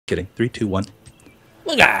kidding. 3, 2, 1.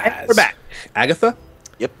 Look, guys. And we're back. Agatha?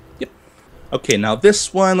 Yep. Okay, now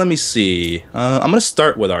this one, let me see. I'm going to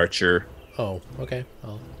start with Archer. Oh, okay.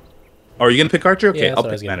 Oh, are you going to pick Archer? Okay, yeah, I'll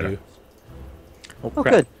that's what I pick was gonna Man-at-Arms. do. Oh, Oh,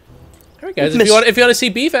 crap. good. All right, guys. If you want to see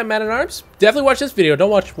beef at Man at Arms, definitely watch this video. Don't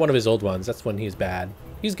watch one of his old ones. That's when he's bad.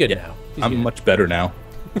 He's good now. He's I'm good. much better now.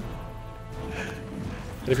 But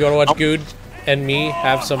if you want to watch Good and me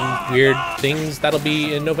have some weird things, that'll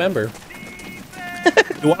be in November.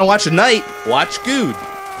 You want to watch a night? Watch Good.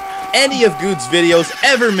 Any of Good's videos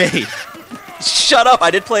ever made. Shut up!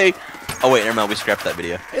 I did play. Oh wait, never mind. We scrapped that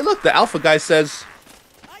video. Hey, look, the alpha guy says,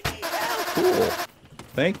 cool.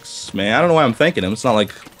 Thanks, man. I don't know why I'm thanking him. It's not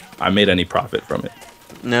like I made any profit from it.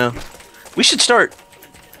 No, we should start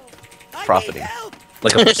profiting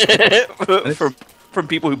Like a from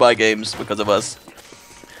people who buy games because of us.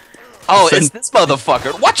 Oh, it's this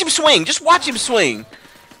motherfucker! Watch him swing! Just watch him swing!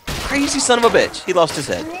 Crazy son of a bitch! He lost his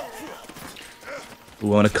head. we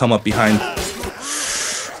want to come up behind.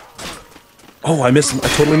 Oh, I missed him. I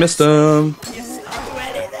totally missed him.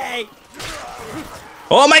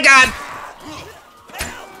 Oh my god!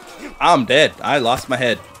 I'm dead. I lost my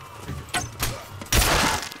head.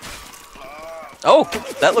 Oh,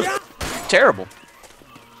 that looked terrible.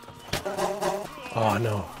 Oh,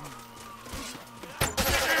 no.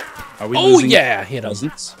 Are we Oh, losing yeah. Hit him.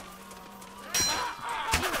 peasants?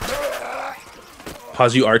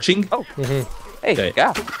 Pause you arching? Oh. Hey, Okay.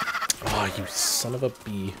 yeah. Oh, you son of a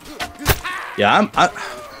bee. Yeah,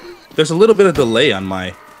 there's a little bit of delay on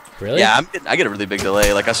my... Really? Yeah, I get a really big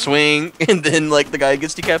delay. Like, I swing, and then, like, the guy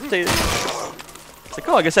gets decapitated. It's like,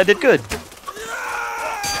 oh, I guess I did good. Okay,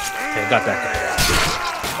 got that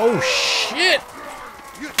Oh, shit.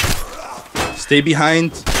 guy. Stay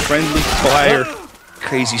behind. Friendly fire.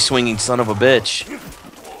 Crazy swinging son of a bitch.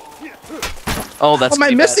 Oh, that's... How am I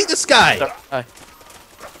pretty missing bad. this guy? Hi.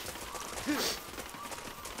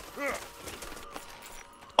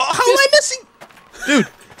 Oh, how am I missing? Dude,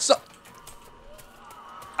 so...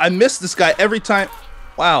 I miss this guy every time.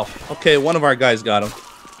 Wow. Okay, one of our guys got him.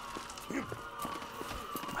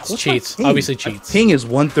 It's cheats. Obviously cheats. Ping is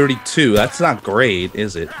 132. That's not great,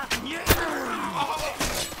 is it?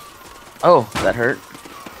 Oh, that hurt.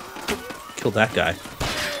 Killed that guy.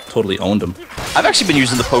 Totally owned him. I've actually been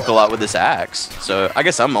using the poke a lot with this axe, so I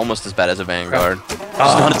guess I'm almost as bad as a Vanguard. Just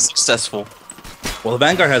not as successful. Well, the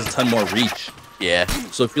Vanguard has a ton more reach. Yeah.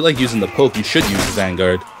 So if you like using the poke, you should use the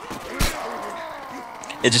Vanguard.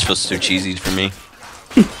 It just feels so cheesy for me.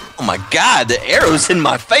 Oh my god, the arrow's in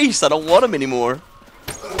my face! I don't want them anymore.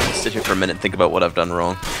 Sit here for a minute and think about what I've done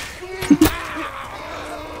wrong.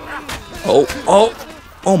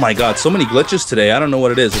 Oh my god, so many glitches today. I don't know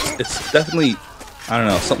what it is. It's definitely, I don't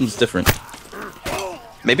know, something's different.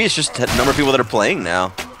 Maybe it's just the number of people that are playing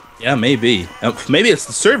now. Yeah, maybe. Maybe it's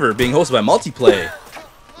the server being hosted by Multiplay.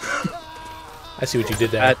 I see what you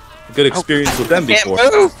did there. Had a good experience with them before.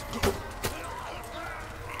 Can't move!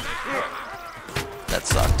 That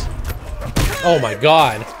sucked. Oh, my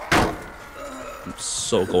God. I'm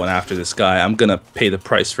so going after this guy. I'm gonna pay the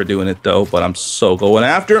price for doing it though, but I'm so going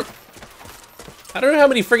after him. I don't know how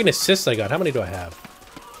many friggin' assists I got. How many do I have?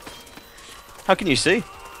 How can you see?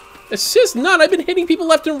 Assist? None. I've been hitting people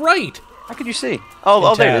left and right. How can you see?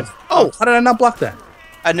 Oh, there it is. Oh, how did I not block that?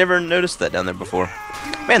 I never noticed that down there before.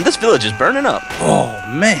 Man, this village is burning up. Oh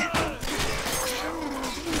man.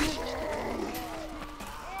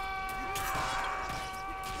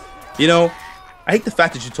 You know, I hate the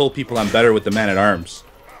fact that you told people I'm better with the Man-at-Arms.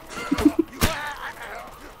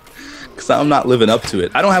 Because I'm not living up to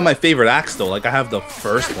it. I don't have my favorite axe, though. Like, I have the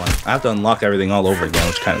first one. I have to unlock everything all over again,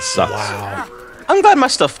 which kind of sucks. Wow. I'm glad my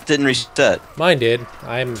stuff didn't reset. Mine did.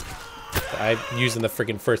 I'm using the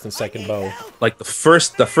friggin' first and second bow. Like, the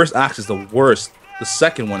first axe is the worst. The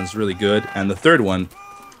second one is really good. And the third one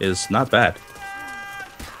is not bad.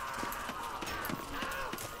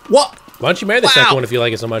 What? Why don't you marry the second one if you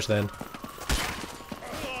like it so much, then?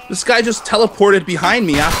 This guy just teleported behind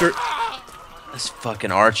me after... This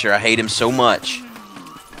fucking archer, I hate him so much.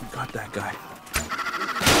 Got that guy.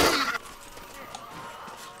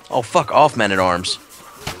 Oh, fuck off, Man-at-Arms.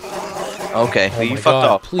 Okay, Oh you my fucked God,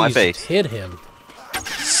 off. please My face. hit him.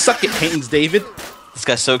 Suck it, Haynes David. This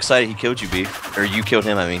guy's so excited he killed you, B. Or you killed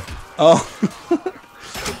him, I mean. Oh.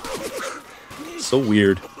 So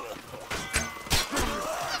weird.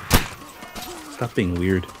 Stop being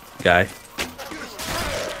weird, guy.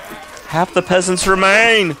 Half the peasants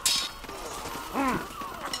remain! Did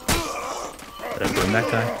I burn that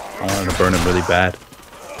guy? I wanted to burn him really bad.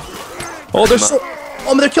 Oh,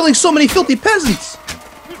 they're killing so many filthy peasants!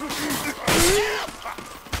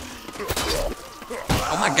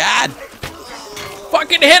 Oh my god!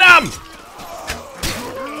 Fucking hit him!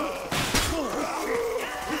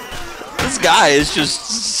 This guy is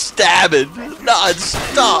just stabbing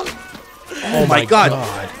non-stop. Oh my god.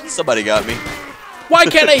 Somebody got me. Why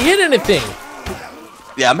can't I hit anything?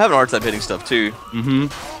 Yeah, I'm having a hard time hitting stuff too.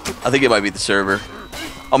 I think it might be the server.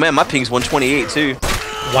 Oh man, my ping's 128 too.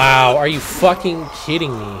 Wow, are you fucking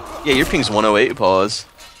kidding me? Yeah, your ping's 108, pause.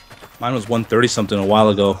 Mine was 130 something a while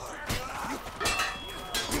ago.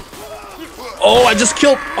 Oh, I just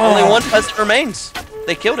killed. Oh. Only one peasant remains.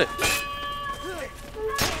 They killed it.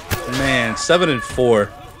 Man, 7 and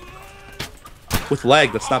 4. With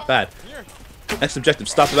lag, that's not bad. Next objective,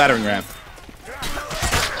 stop the battering ram.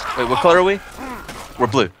 Wait, what color are we? We're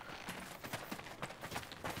blue.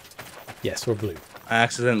 Yes, we're blue. I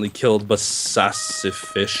accidentally killed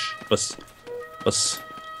Basasifish. Bus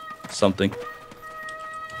something.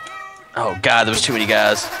 Oh god, there was too many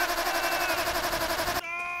guys.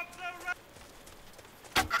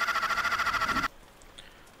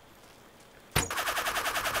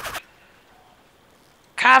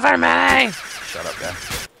 Cover me! Shut up, guy.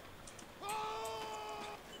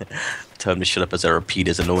 Tell him to shut up as I repeat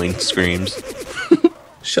his annoying screams.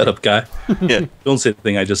 Shut up, guy. Yeah. Don't say the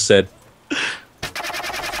thing I just said.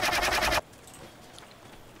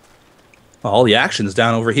 All the action's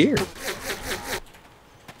down over here.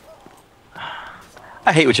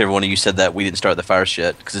 I hate whichever one of you said that we didn't start the fire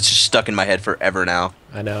shit, because it's just stuck in my head forever now.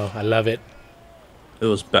 I know, I love it. It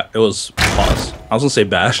was pause. I was gonna say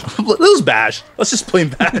bash. It was bash. Let's just play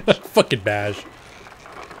bash. Fucking bash.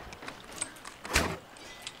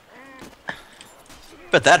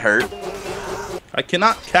 Bet that hurt. I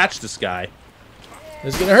cannot catch this guy.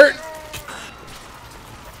 This is gonna hurt.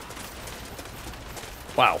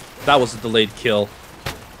 Wow, that was a delayed kill.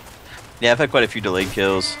 Yeah, I've had quite a few delayed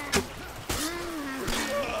kills.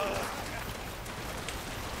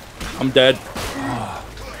 I'm dead.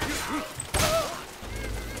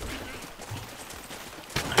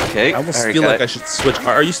 Okay. I almost feel like I should switch.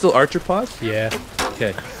 Are you still Archer Pause? Yeah. Okay.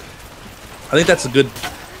 I think that's a good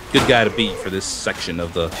guy to beat for this section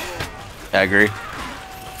of the. I agree.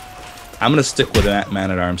 I'm gonna stick with that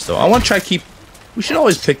Man at Arms though. I want to try keep. We should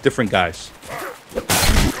always pick different guys.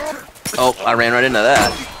 Oh, I ran right into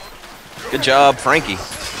that. Good job, Frankie.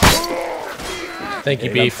 Thank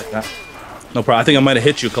you, Beef. No problem. I think I might have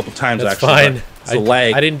hit you a couple times. That's actually. fine. It's a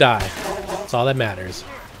lag. I didn't die. That's all that matters.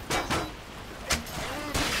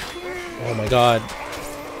 Oh my god.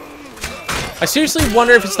 I seriously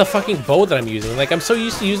wonder if it's the fucking bow that I'm using. Like, I'm so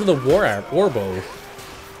used to using the war bow.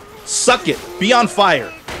 Suck it. Be on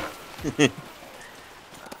fire.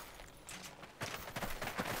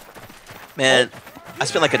 Man, I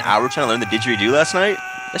spent like an hour trying to learn the didgeridoo last night.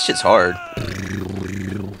 That shit's hard.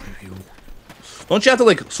 Don't you have to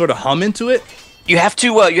like sort of hum into it? You have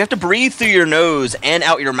to breathe through your nose and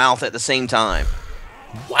out your mouth at the same time.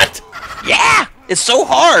 What? Yeah! It's so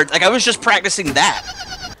hard. Like, I was just practicing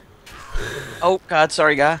that. Oh, God,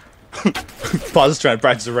 sorry, guy. Pause is trying to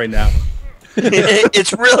practice it right now.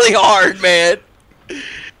 It's really hard, man.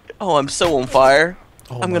 Oh, I'm so on fire.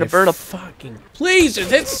 Oh, I'm gonna burn a... fucking... Please,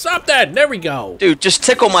 just hit something! There we go! Dude, just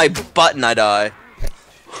tickle my butt and I die.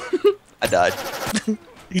 I died.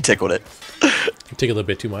 He tickled it. You tickled a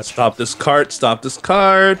bit too much. Stop this cart. Stop this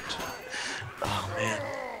cart. Oh, man.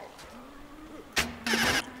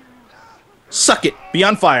 Suck it. Be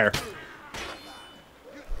on fire.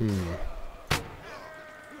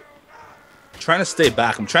 Trying to stay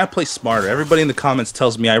back. I'm trying to play smarter. Everybody in the comments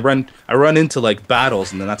tells me I run into like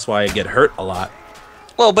battles, and then that's why I get hurt a lot.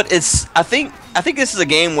 Well, but it's... I think this is a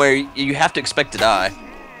game where you have to expect to die.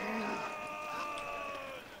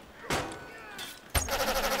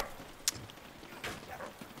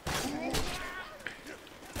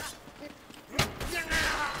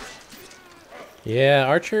 Yeah,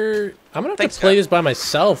 Archer... I'm gonna have to play this by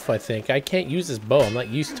myself, I think. I can't use this bow. I'm not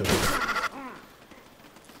used to it.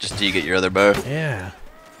 Just till you get your other bow. Yeah.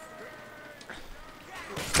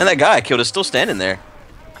 And that guy I killed is still standing there.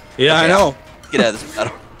 Yeah, I know. Get out of this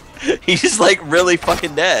battle. He's like really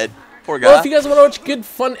fucking dead. Poor guy. Well, if you guys want to watch good,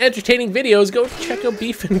 fun, entertaining videos, go check out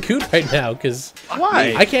Beef and Coot right now, because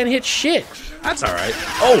Why? I can't hit shit. That's alright.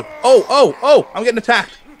 Oh! I'm getting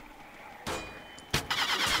attacked.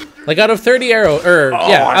 Like, out of 30 arrows,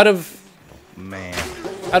 out of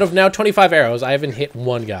now 25 arrows, I haven't hit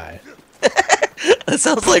one guy. That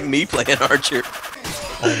sounds like me playing Archer.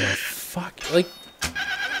 Oh my fuck. Like,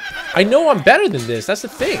 I know I'm better than this. That's the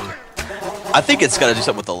thing. I think it's gotta do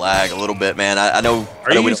something with the lag a little bit, man. I know.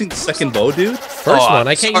 Are you using the second bow, dude? First one.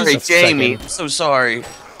 I can't use the Jamie. second. I'm so sorry.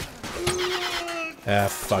 Ah,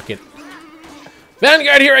 fuck it.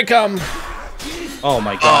 Vanguard, here I come. Oh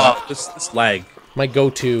my god. This lag. My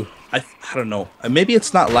go-to. I don't know. Maybe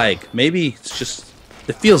it's not lag. Maybe it's just...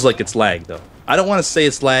 It feels like it's lag, though. I don't want to say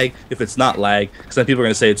it's lag if it's not lag, because then people are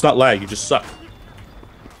going to say, it's not lag, you just suck.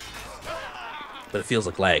 But it feels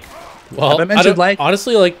like lag. Well, Have I mentioned lag?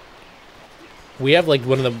 Honestly, like, we have, like,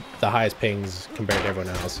 one of the highest pings compared to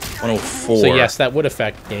everyone else. 104. So, yes, that would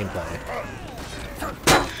affect gameplay.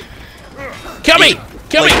 Kill me!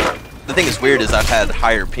 Kill me! The thing that's weird is I've had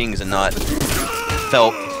higher pings and not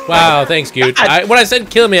felt... Wow, thanks, dude. When I said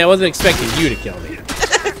kill me, I wasn't expecting you to kill me.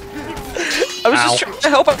 I was just trying to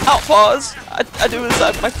help out, Pause. I do this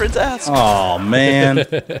at my friend's ass. Oh, man.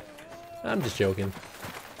 I'm just joking.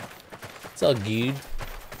 It's all good.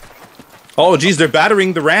 Oh, geez, they're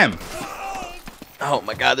battering the ram. Oh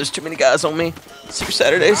my god, there's too many guys on me. Secret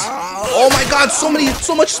Saturdays. Oh my god,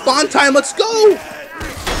 so much spawn time. Let's go.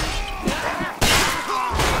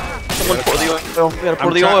 Someone pour the oil. We gotta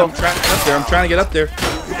pour the oil. I'm trying to get up there.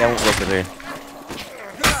 Yeah, I won't look at there.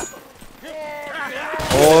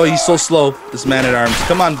 Oh, he's so slow, this man at arms.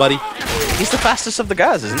 Come on, buddy. He's the fastest of the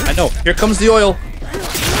guys, isn't he? I know. Here comes the oil.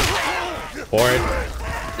 Pour it.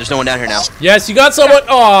 There's no one down here now. Yes, you got someone.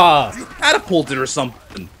 Aw. Catapulted or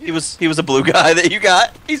something. He was a blue guy that you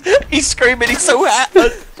got. He's screaming. He's so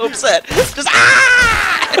so upset. Just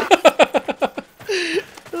ah!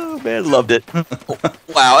 Oh man, loved it.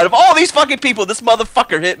 Wow. Out of all these fucking people, this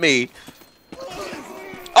motherfucker hit me.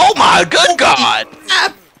 Oh my good god!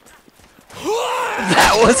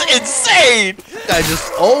 That was insane. I just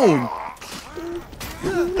owned.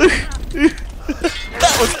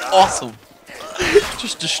 That was awesome.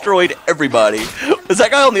 Just destroyed everybody. Was that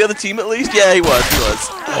guy on the other team at least? Yeah, he was.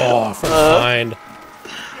 Oh, from behind.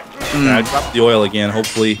 I dropped the oil again.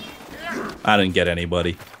 Hopefully, I didn't get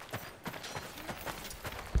anybody.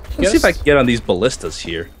 Let's see if I can get on these ballistas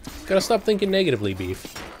here. Gotta stop thinking negatively,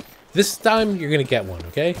 Beef. This time, you're gonna get one,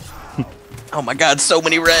 okay? Oh my god, so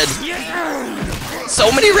many red.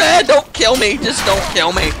 So many red. Don't kill me. Just don't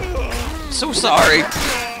kill me. So sorry.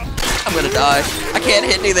 I'm gonna die. I can't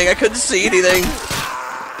hit anything. I couldn't see anything.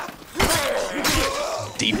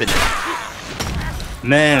 Deep in it.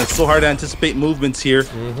 Man, it's so hard to anticipate movements here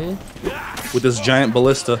with this giant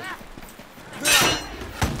ballista.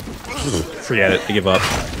 Forget it. I give up.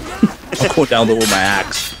 I'll go down low with my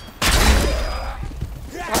axe.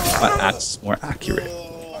 My axe is more accurate.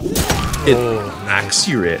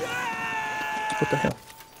 Accurate. What the hell?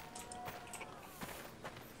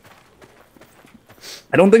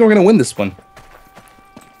 I don't think we're gonna win this one.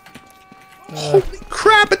 Holy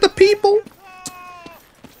crap at the people!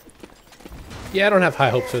 Yeah, I don't have high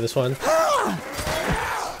hopes for this one.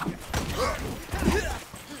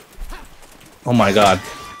 Oh my god.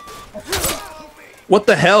 What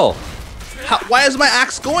the hell? Why is my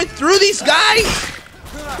axe going through these guys?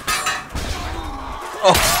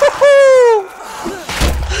 Oh,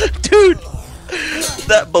 dude,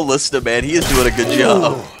 that ballista man, he is doing a good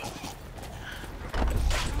job.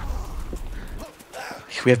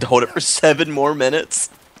 We have to hold it for 7 more minutes.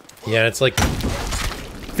 Yeah, it's like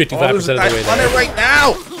 55% of the way there. On it right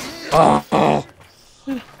now. Oh.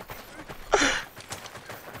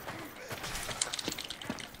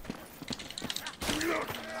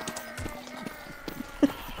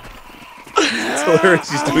 It's hilarious.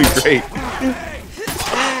 He's doing great.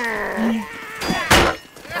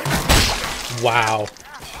 Wow.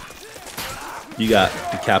 You got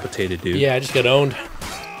decapitated, dude. Yeah, I just got owned.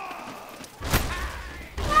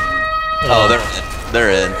 Oh,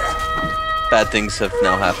 they're in. Bad things have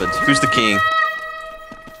now happened. Who's the king?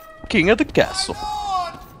 King of the castle.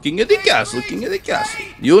 King of the castle, king of the castle.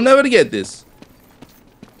 You'll never get this.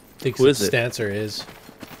 I think Who is it? Stancer is.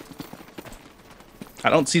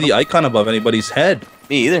 I don't see the icon above anybody's head.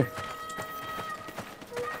 Me either.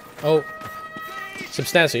 Oh.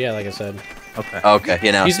 Substancer, yeah, like I said. Okay. Okay,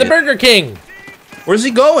 yeah, now He's the Burger King! Where's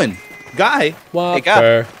he going? Guy. Whopper.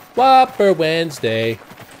 guy. Whopper Wednesday.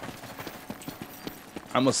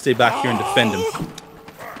 I'm gonna stay back here and defend him.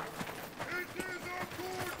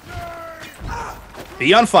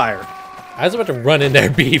 Be on fire. I was about to run in there,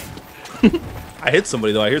 Beef. I hit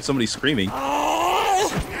somebody though. I heard somebody screaming.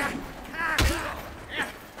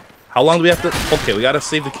 How long do we have to? Okay, we gotta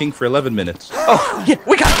save the king for 11 minutes. Oh, yeah,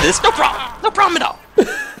 we got this. No problem. No problem at all.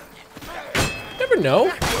 Never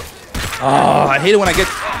know. Oh, I hate it when I get.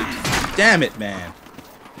 Damn it, man.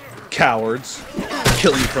 Cowards.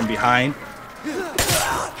 Kill you from behind.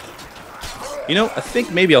 You know, I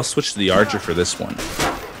think maybe I'll switch to the archer for this one.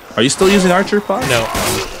 Are you still using archer, Pop? No.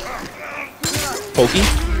 Pokey?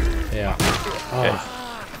 Yeah. Okay.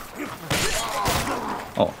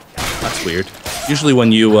 Oh, that's weird. Usually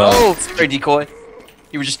when you Oh, sorry, decoy.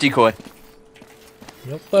 You were just decoy.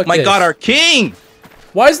 Nope, fuck My this. God, our king!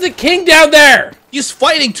 Why is the king down there? He's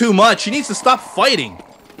fighting too much. He needs to stop fighting.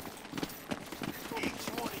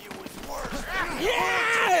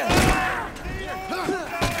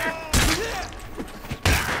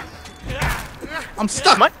 I'm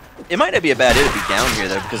stuck. It might not be a bad idea to be down here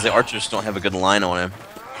though, because the archers don't have a good line on him.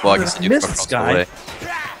 Well, I guess they do missed across this the guy. way.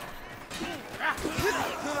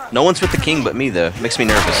 No one's with the king but me though. Makes me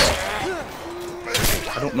nervous.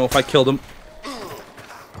 I don't know if I killed him.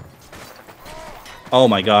 Oh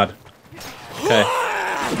my God. Okay.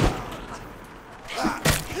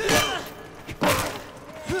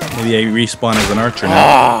 Maybe I respawn as an archer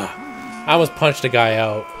now. I almost punched a guy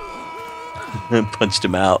out. Punched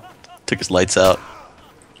him out. Took his lights out.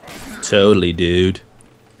 Totally, dude.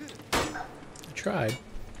 I tried.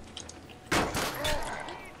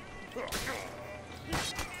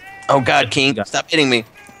 Oh God, King! Stop hitting me.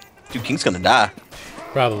 Dude, King's gonna die.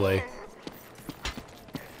 Probably.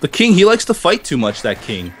 The king, he likes to fight too much, that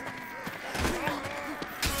king.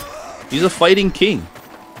 He's a fighting king.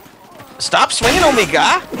 Stop swinging on me,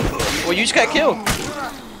 guy! Well, you just got killed.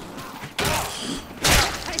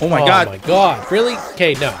 Oh my God. Oh my God. Really?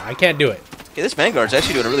 Okay, no, I can't do it. Okay, this Vanguard's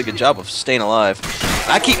actually doing a really good job of staying alive.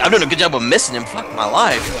 I'm doing a good job of missing him. Fuck my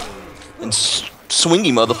life. And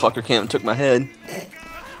swingy motherfucker came and took my head.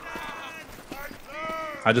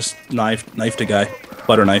 I just knifed a guy.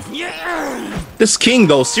 Butter knife. This king,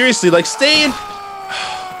 though, seriously, like, stay in.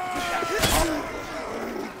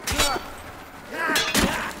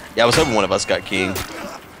 Yeah, I was hoping one of us got King.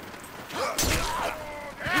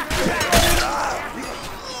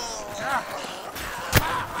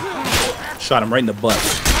 Shot him right in the butt.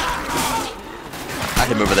 I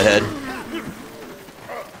hit him over the head.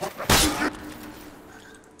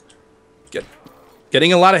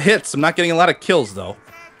 Getting a lot of hits. I'm not getting a lot of kills, though.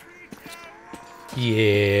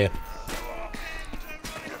 Yeah.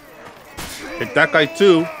 Hit that guy,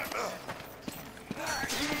 too.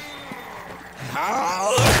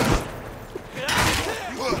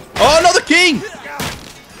 Oh, no, the king!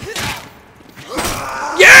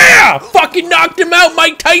 Yeah! Fucking knocked him out,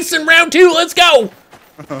 Mike Tyson, round 2. Let's go!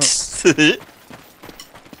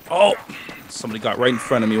 Oh, somebody got right in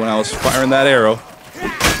front of me when I was firing that arrow.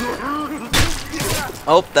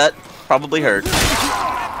 Oh, that probably hurt.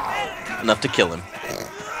 Enough to kill him.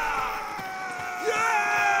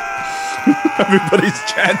 Everybody's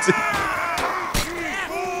chanting.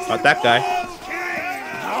 Not that guy.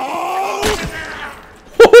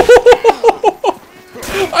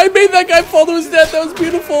 I made that guy fall to his death. That was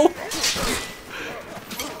beautiful.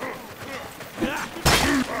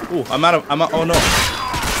 Ooh, I'm out. Oh no.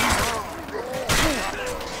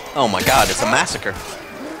 Oh my God, it's a massacre.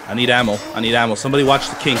 I need ammo. Somebody watch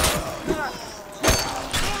the king.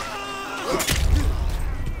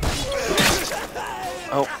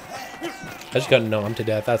 Oh. I just got numb to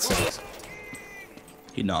death. That sucks.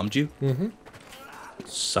 He nommed you? Mm-hmm.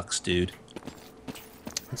 Sucks, dude.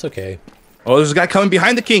 It's okay. Oh, there's a guy coming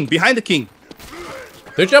behind the king.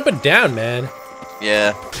 They're jumping down, man.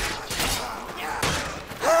 Yeah.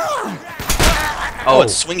 Oh,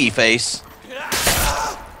 it's swingy face.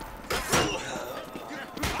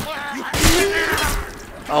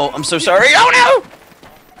 Oh, I'm so sorry. Oh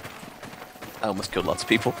no! I almost killed lots of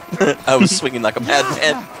people. I was swinging like a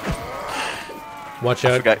madman. Watch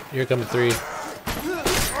out. Here come 3.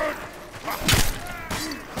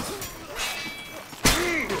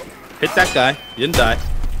 Hit that guy. You didn't die.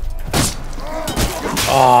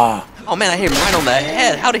 Oh man, I hit him right on the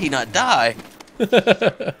head. How did he not die?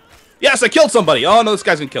 Yes, I killed somebody. Oh no, this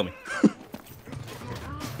guy's gonna kill me.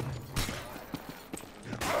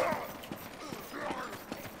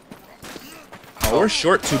 Oh, we're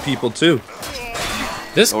short 2 people too.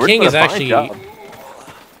 This Well, king we're is doing a fine actually... job.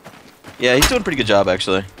 Yeah, he's doing a pretty good job,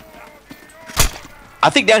 actually. I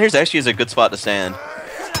think down here's actually is a good spot to stand.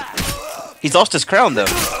 He's lost his crown, though.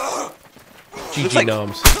 GG like-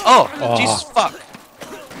 gnomes. Oh, Jesus fuck.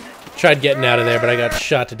 Tried getting out of there, but I got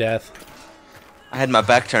shot to death. I had my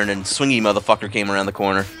back turned and swingy motherfucker came around the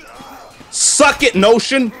corner. Suck it,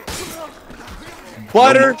 Notion.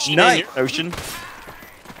 Butter knife. Ocean.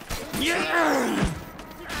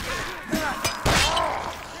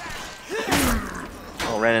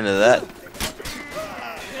 Oh, ran into that.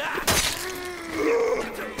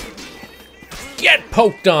 Get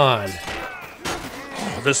poked on.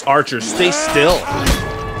 Oh, this archer, stay still.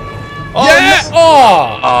 Oh, Yeah!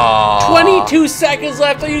 no. Oh! 22 seconds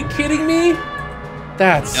left. Are you kidding me?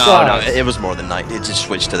 That sucks. No, no, it was more than 9. It just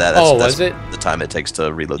switched to that. That's, Oh, that's was it? the time it takes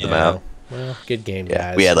to reload the Yeah. map. Well, good game, Yeah,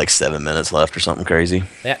 guys. we had like 7 minutes left or something crazy.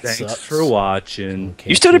 That Thanks sucks. for watching. Okay,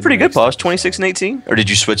 You still did pretty good, next Pause. episode. 26 and 18? Or did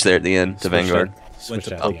you switch there at the end to Vanguard? went switched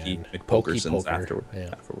to at the Pokey end. McPokerson's Poker. afterward. Yeah.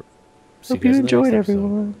 afterward. See Hope you guys in the next enjoyed, episode.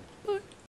 everyone.